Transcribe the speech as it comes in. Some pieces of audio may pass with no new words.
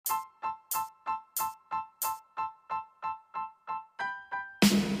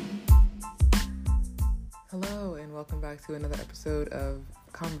back to another episode of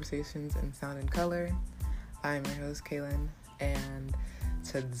Conversations in Sound and Color. I'm your host, Kaylin, and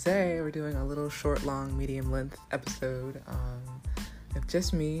today we're doing a little short, long, medium-length episode of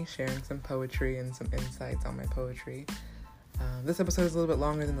just me sharing some poetry and some insights on my poetry. This episode is a little bit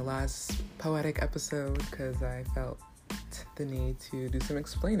longer than the last poetic episode because I felt the need to do some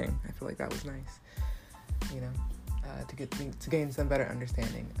explaining. I feel like that was nice, to gain some better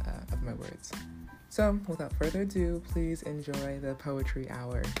understanding of my words. So, without further ado, please enjoy the poetry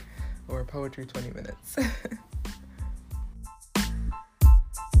hour, or poetry 20 minutes.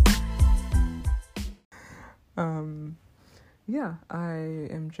 I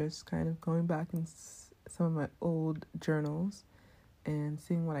am just kind of going back in some of my old journals and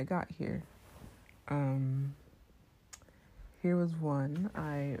seeing what I got here. Here was one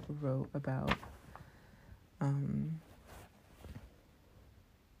I wrote about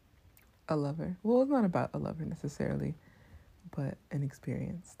a lover. Well, it's not about a lover necessarily, but an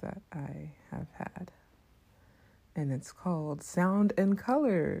experience that I have had. And it's called Sound and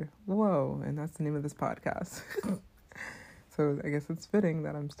Color. Whoa, and that's the name of this podcast. So I guess it's fitting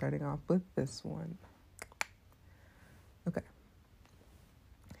that I'm starting off with this one. Okay,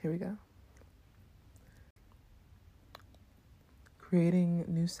 here we go. Creating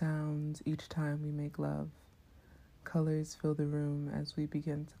new sounds each time we make love. Colors fill the room as we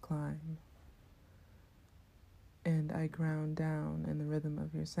begin to climb. And I ground down in the rhythm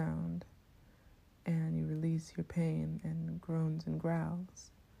of your sound, and you release your pain and groans and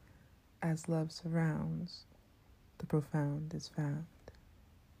growls. As love surrounds, the profound is found.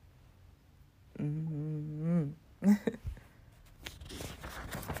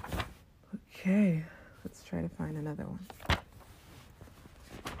 Okay, let's try to find another one.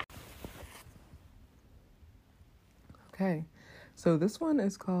 Okay, so this one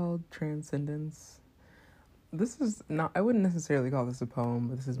is called Transcendence. This is not, I wouldn't necessarily call this a poem,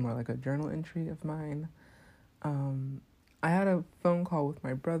 but this is more like a journal entry of mine. I had a phone call with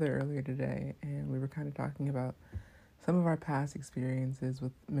my brother earlier today, and we were kind of talking about some of our past experiences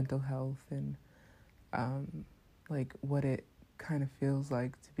with mental health and like what it kind of feels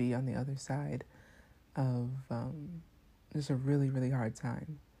like to be on the other side of just a really, really hard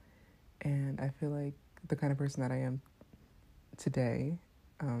time. And I feel like the kind of person that I am today,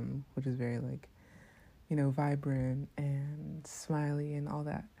 which is very like, vibrant and smiley and all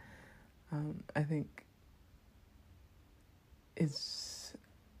that, I think it's,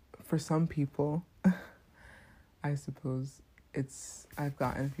 for some people, I suppose I've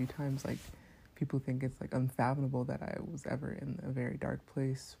gotten a few times, like, people think it's, like, unfathomable that I was ever in a very dark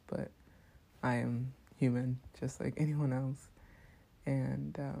place, but I am human, just like anyone else,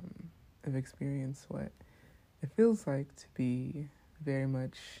 and I've experienced what it feels like to be very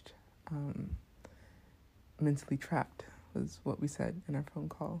much mentally trapped, was what we said in our phone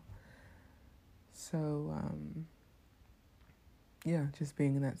call. So, just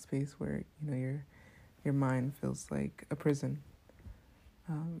being in that space where, your mind feels like a prison.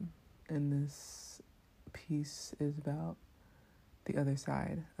 And this piece is about the other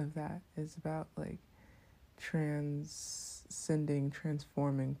side of that. It's about, like,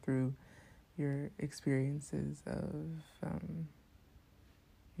 transforming through your experiences of,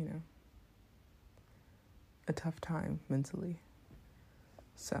 a tough time mentally.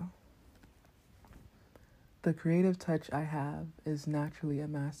 So, the creative touch I have is naturally a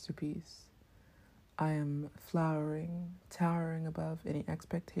masterpiece. I am flowering, towering above any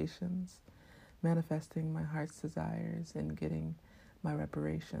expectations, manifesting my heart's desires and getting my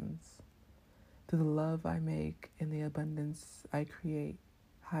reparations. Through the love I make and the abundance I create,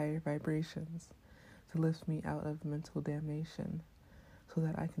 higher vibrations to lift me out of mental damnation so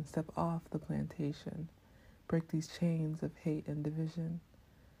that I can step off the plantation, break these chains of hate and division,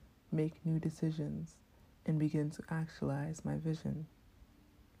 make new decisions, and begin to actualize my vision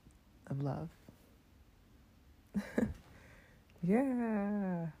of love.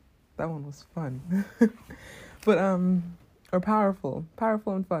 Yeah, that one was fun. But, or powerful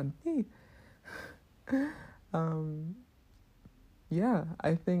and fun.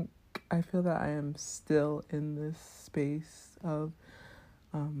 I feel that I am still in this space of,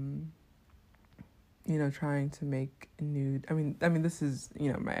 trying to make this is,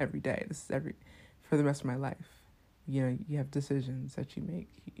 my everyday. This is for the rest of my life. You have decisions that you make.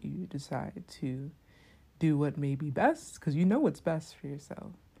 You decide to do what may be best, because you know what's best for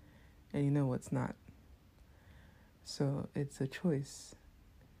yourself, and you know what's not. So it's a choice.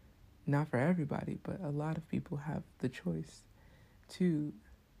 Not for everybody, but a lot of people have the choice to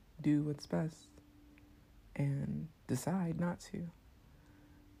do what's best and decide not to.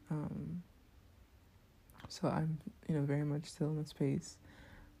 So I'm, very much still in the space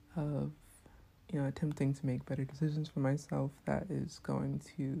of, attempting to make better decisions for myself that is going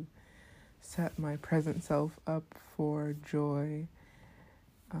to set my present self up for joy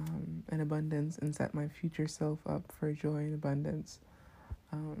and abundance, and set my future self up for joy and abundance,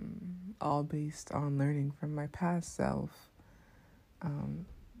 all based on learning from my past self,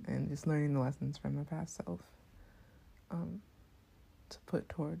 and just learning the lessons from my past self, to put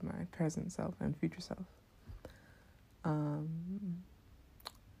toward my present self and future self.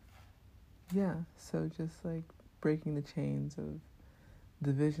 Yeah, so just like breaking the chains of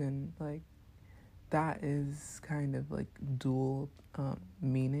division, like that is kind of like dual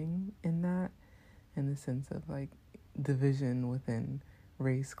meaning in that, in the sense of like division within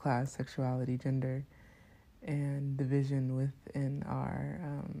race, class, sexuality, gender, and division within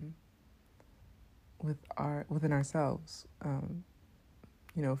within ourselves,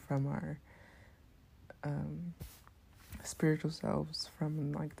 from our spiritual selves,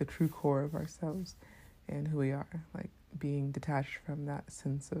 from like the true core of ourselves and who we are, like being detached from that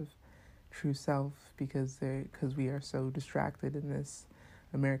sense of true self, because we are so distracted in this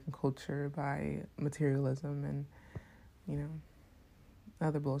American culture by materialism and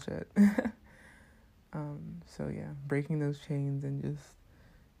other bullshit. So yeah, breaking those chains and just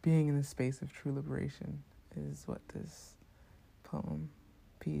being in the space of true liberation is what this poem,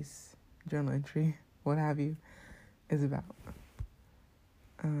 piece, journal entry, what have you, is about.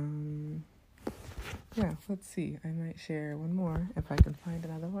 Yeah, let's see. I might share one more if I can find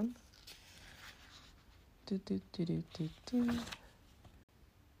another one.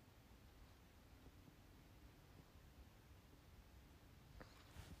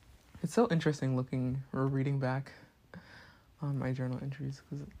 It's so interesting looking or reading back on my journal entries,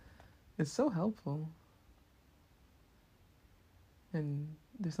 because it's so helpful. And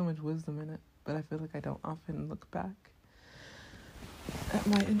there's so much wisdom in it, but I feel like I don't often look back at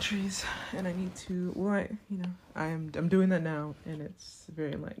my entries, and I need to. Well, I'm doing that now, and it's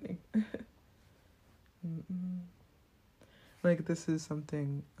very enlightening. Like, this is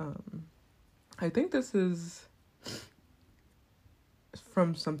something. I think this is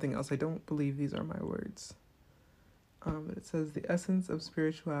from something else. I don't believe these are my words. But it says, the essence of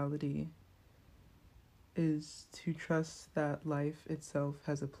spirituality is to trust that life itself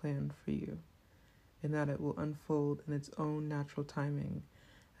has a plan for you, and that it will unfold in its own natural timing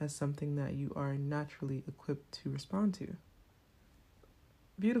as something that you are naturally equipped to respond to.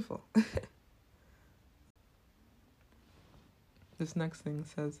 Beautiful. This next thing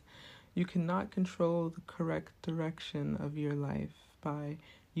says, you cannot control the correct direction of your life by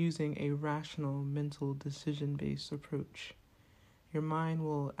using a rational, mental, decision-based approach. Your mind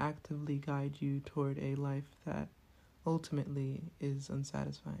will actively guide you toward a life that ultimately is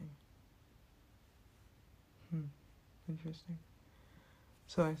unsatisfying. Interesting.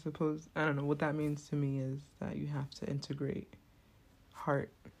 So I suppose, I don't know, what that means to me is that you have to integrate heart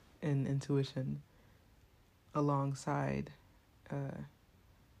and intuition alongside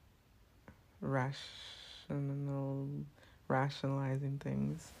rationalizing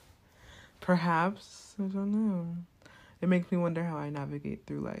things. Perhaps, I don't know. It makes me wonder how I navigate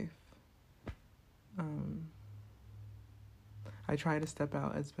through life. I try to step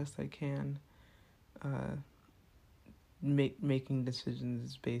out as best I can, making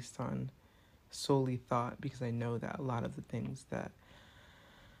decisions based on solely thought, because I know that a lot of the things that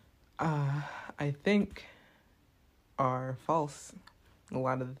I think are false, a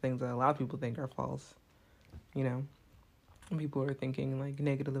lot of the things that a lot of people think are false, people are thinking like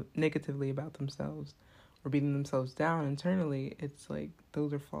negatively about themselves or beating themselves down internally. It's like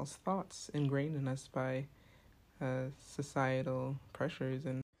those are false thoughts ingrained in us by societal pressures,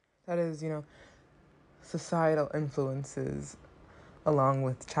 and that is, societal influences along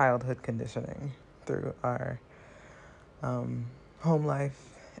with childhood conditioning through our home life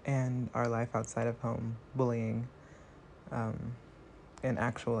and our life outside of home, bullying, and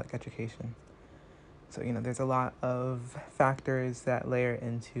actual education. So, there's a lot of factors that layer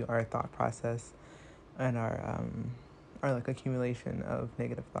into our thought process and our accumulation of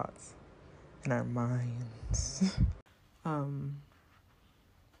negative thoughts in our minds.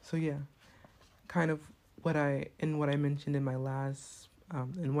 So yeah, kind of what I mentioned in my last,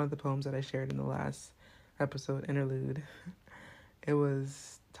 in one of the poems that I shared in the last episode, Interlude, it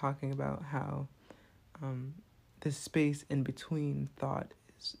was talking about how this space in between thought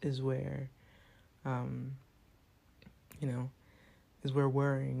is where, is where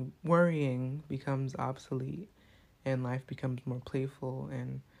worrying becomes obsolete and life becomes more playful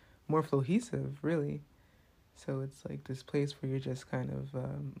and more cohesive, really. So it's like this place where you're just kind of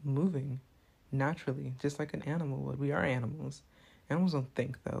moving, naturally, just like an animal would. We are animals. Animals don't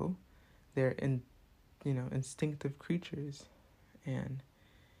think, though. They're instinctive creatures, and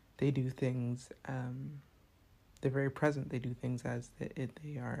they do things. They're very present. They do things as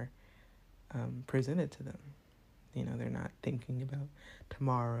they are presented to them. They're not thinking about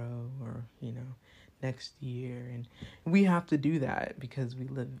tomorrow or next year, and we have to do that because we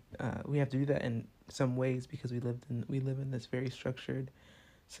live. We have to do that in some ways because we live in this very structured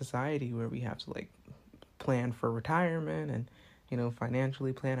society where we have to like plan for retirement and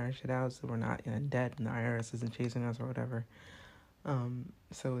financially plan our shit out so we're not in debt and the IRS isn't chasing us or whatever.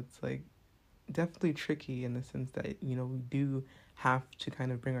 So it's like definitely tricky in the sense that we do have to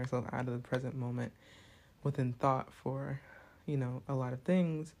kind of bring ourselves out of the present moment within thought for a lot of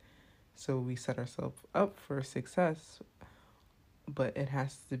things, so we set ourselves up for success, but it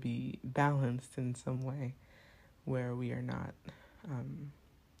has to be balanced in some way where we are not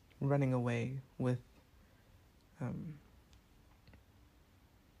running away with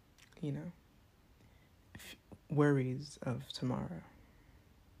worries of tomorrow.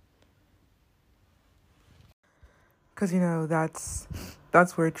 Because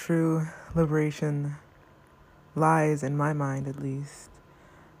that's where true liberation lies, in my mind at least.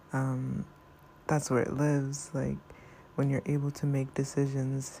 That's where it lives, like when you're able to make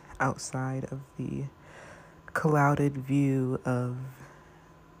decisions outside of the clouded view of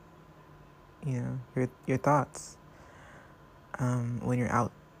your thoughts. When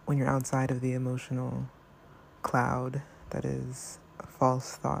you're outside of the emotional cloud that is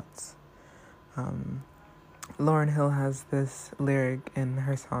false thoughts. Lauryn Hill has this lyric in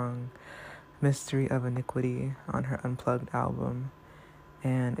her song Mystery of Iniquity on her Unplugged album,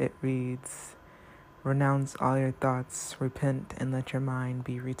 and it reads, "Renounce all your thoughts, repent, and let your mind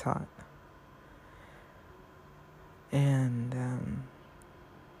be retaught." And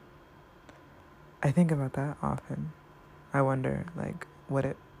I think about that often. I wonder, like, what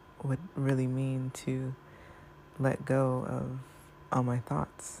it would really mean to let go of all my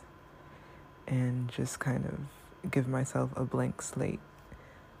thoughts and just kind of give myself a blank slate,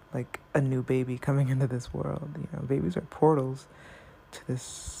 like a new baby coming into this world. Babies are portals to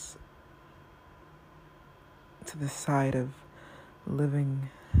this side of living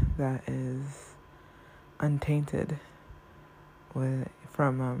that is untainted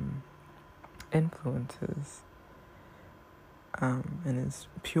from influences, and is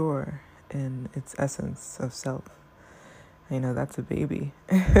pure in its essence of self. That's a baby.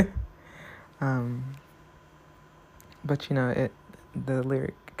 But the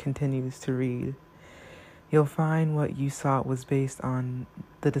lyric continues to read, "You'll find what you sought was based on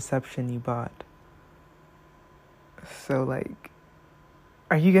the deception you bought." So, like,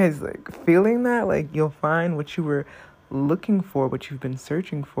 are you guys, like, feeling that? Like, you'll find what you were looking for, what you've been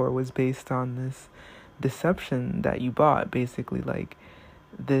searching for, was based on this deception that you bought. Basically, like,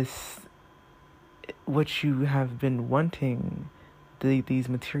 what you have been wanting, these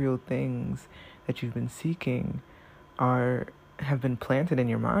material things that you've been seeking have been planted in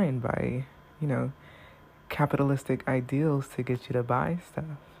your mind by, capitalistic ideals to get you to buy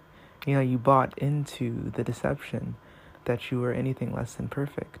stuff. You bought into the deception that you were anything less than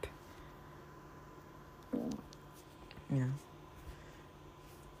perfect.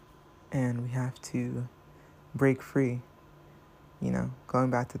 And we have to break free, going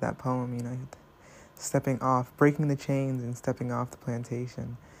back to that poem, breaking the chains and stepping off the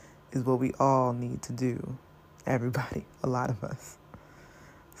plantation is what we all need to do. Everybody, a lot of us,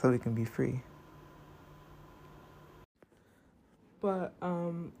 so we can be free. But,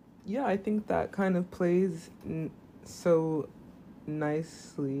 I think that kind of plays so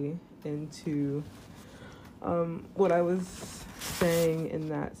nicely into what I was saying in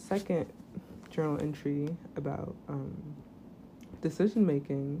that second journal entry about decision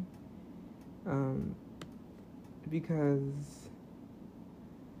making, because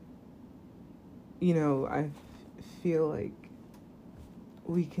I feel like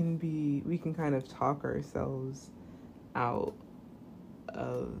we can kind of talk ourselves out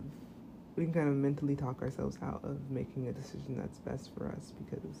of we can kind of mentally talk ourselves out of making a decision that's best for us,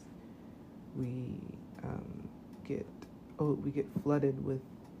 because we get flooded with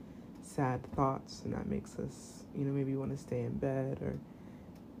sad thoughts, and that makes us maybe want to stay in bed, or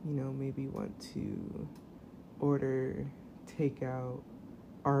maybe want to order takeout,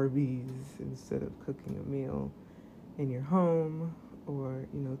 Arby's, instead of cooking a meal in your home, or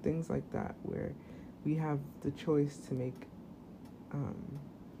things like that, where we have the choice to make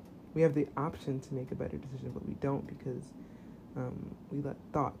we have the option to make a better decision, but we don't, because we let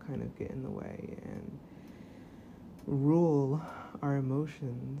thought kind of get in the way and rule our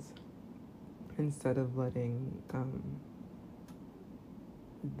emotions. instead of letting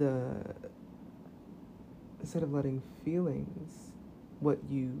the instead of letting the feelings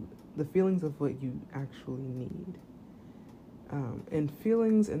of what you actually need. And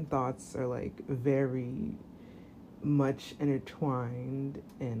feelings and thoughts are like very much intertwined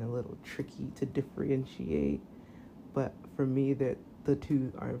and a little tricky to differentiate. But for me, that the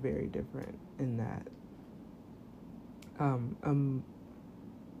two are very different in that,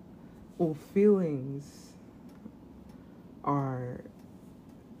 feelings are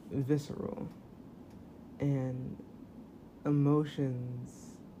visceral and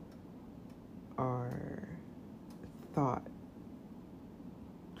emotions are thought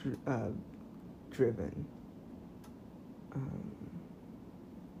driven.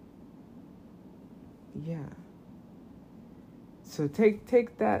 Yeah. So take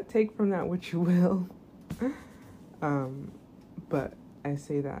from that what you will. But I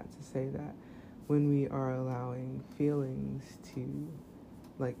say that to say that when we are allowing feelings to,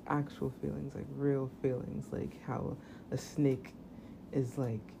 like actual feelings, like real feelings, like how a snake is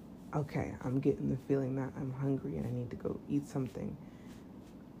like, okay, I'm getting the feeling that I'm hungry and I need to go eat something.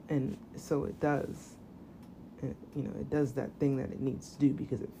 And so it does. And, it does that thing that it needs to do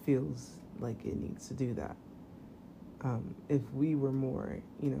because it feels like it needs to do that. If we were more,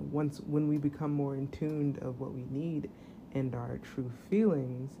 when we become more in tune of what we need and our true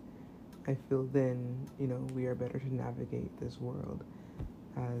feelings, I feel then, we are better to navigate this world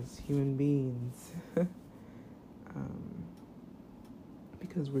as human beings.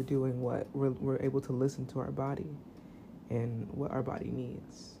 Because we're doing what we're able to listen to our body and what our body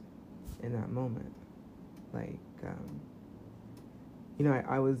needs in that moment. Like, there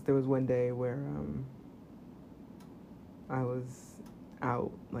was one day where I was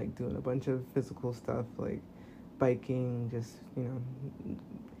out, like, doing a bunch of physical stuff, like biking, just,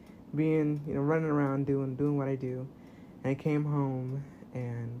 being, running around, doing what I do. And I came home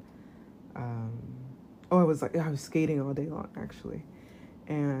and, I was skating all day long, actually.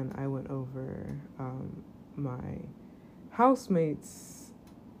 And I went over, my housemate's,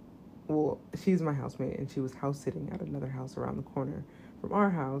 she's my housemate, and she was house sitting at another house around the corner from our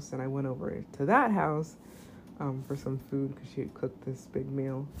house. And I went over to that house for some food because she had cooked this big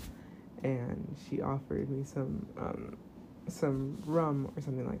meal, and she offered me some rum or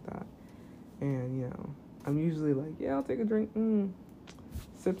something like that. And I'm usually like, yeah, I'll take a drink,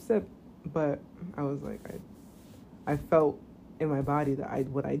 sip, but I was like, I felt in my body that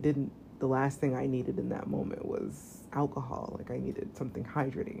the last thing I needed in that moment was alcohol. Like, I needed something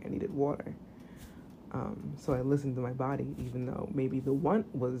hydrating, I needed water. So I listened to my body, even though maybe the want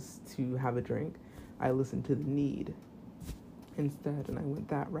was to have a drink. I listened to the need instead, and I went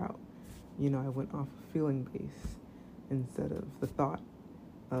that route. I went off a feeling base instead of the thought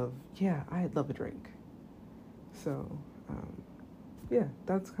of, yeah, I'd love a drink. So,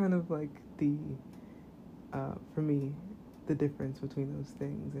 that's kind of like for me, the difference between those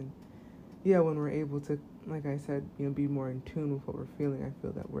things. And when we're able to, like I said, be more in tune with what we're feeling, I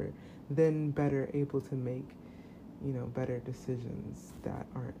feel that we're then better able to make, better decisions that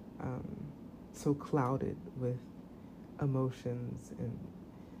aren't so clouded with emotions and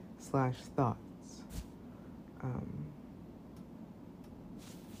 / thoughts.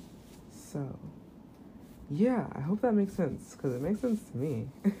 So, yeah, I hope that makes sense, because it makes sense to me.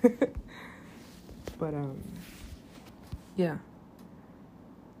 But, yeah.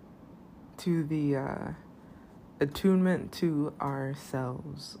 To the attunement to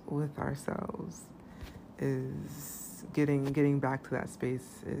ourselves, with ourselves, is getting back to that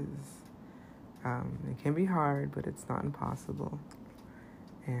space is, it can be hard, but it's not impossible.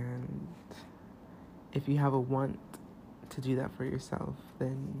 And if you have a want to do that for yourself,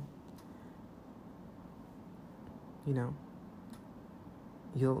 then,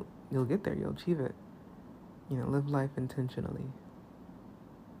 you'll get there, you'll achieve it. Live life intentionally,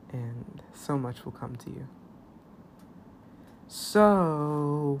 and so much will come to you.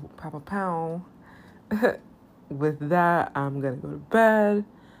 So, pow. With that, I'm gonna go to bed.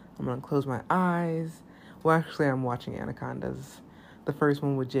 I'm gonna close my eyes. Well, actually, I'm watching Anacondas, the first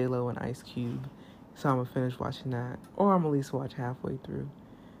one with J-Lo and Ice Cube. So I'm gonna finish watching that, or I'm at least watch halfway through,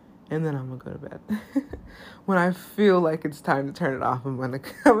 and then I'm gonna go to bed. When I feel like it's time to turn it off, I'm gonna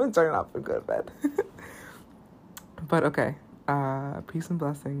turn it off and go to bed. But okay, peace and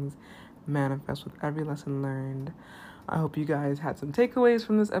blessings. Manifest with every lesson learned. I hope you guys had some takeaways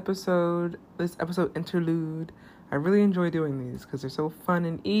from this episode interlude. I really enjoy doing these because they're so fun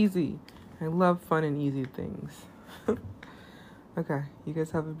and easy. I love fun and easy things. Okay, you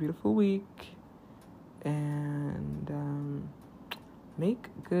guys have a beautiful week, and make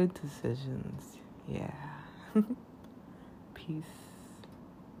good decisions. Yeah. Peace.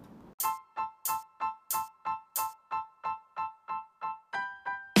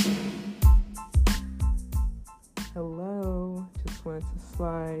 Hello. Just wanted to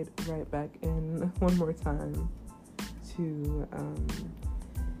slide right back in one more time to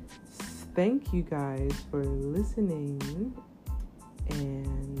thank you guys for listening,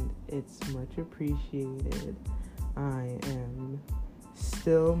 and it's much appreciated. I am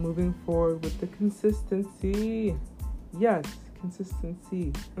still moving forward with the consistency. Yes,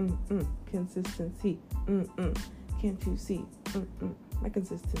 consistency. Consistency. Can't you see? My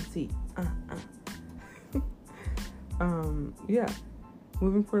consistency. Yeah,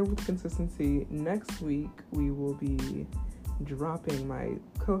 moving forward with consistency. Next week we will be dropping, my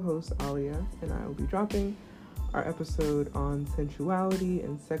co-host Alia and I will be dropping our episode on sensuality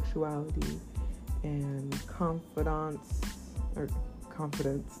and sexuality and confidence.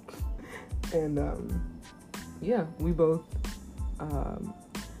 And yeah, we both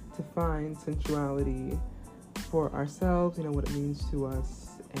define sensuality for ourselves, what it means to us,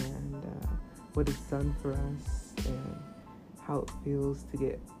 and what it's done for us, and how it feels to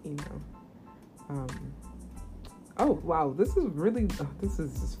get, oh wow, this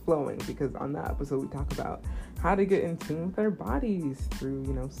is just flowing, because on that episode we talk about how to get in tune with our bodies through,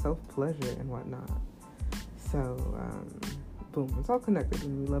 self-pleasure and whatnot. So, boom, it's all connected,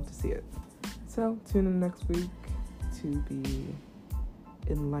 and we love to see it. So, tune in next week to be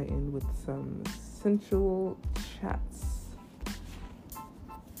enlightened with some sensual chats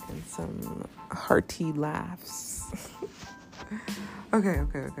and some hearty laughs. Okay.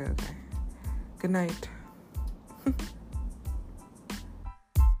 Good night.